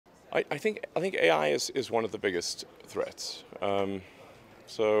I think AI is one of the biggest threats.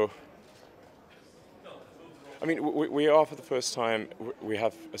 So, I mean, we are for the first time we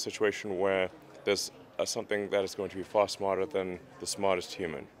have a situation where there's something that is going to be far smarter than the smartest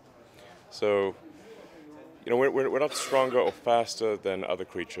human. So, we're not stronger or faster than other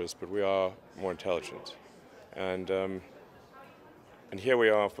creatures, but we are more intelligent. And here we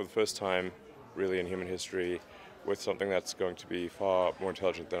are for the first time, really in human history, with something that's going to be far more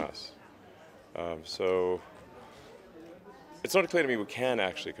intelligent than us. So it's not clear to me we can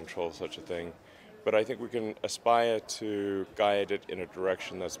actually control such a thing, but I think we can aspire to guide it in a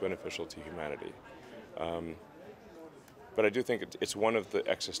direction that's beneficial to humanity. But I do think it's one of the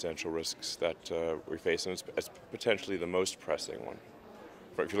existential risks that we face, and it's potentially the most pressing one.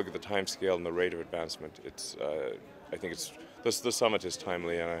 If you look at the time scale and the rate of advancement, I think the summit is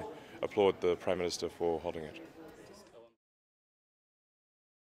timely, and I applaud the Prime Minister for holding it.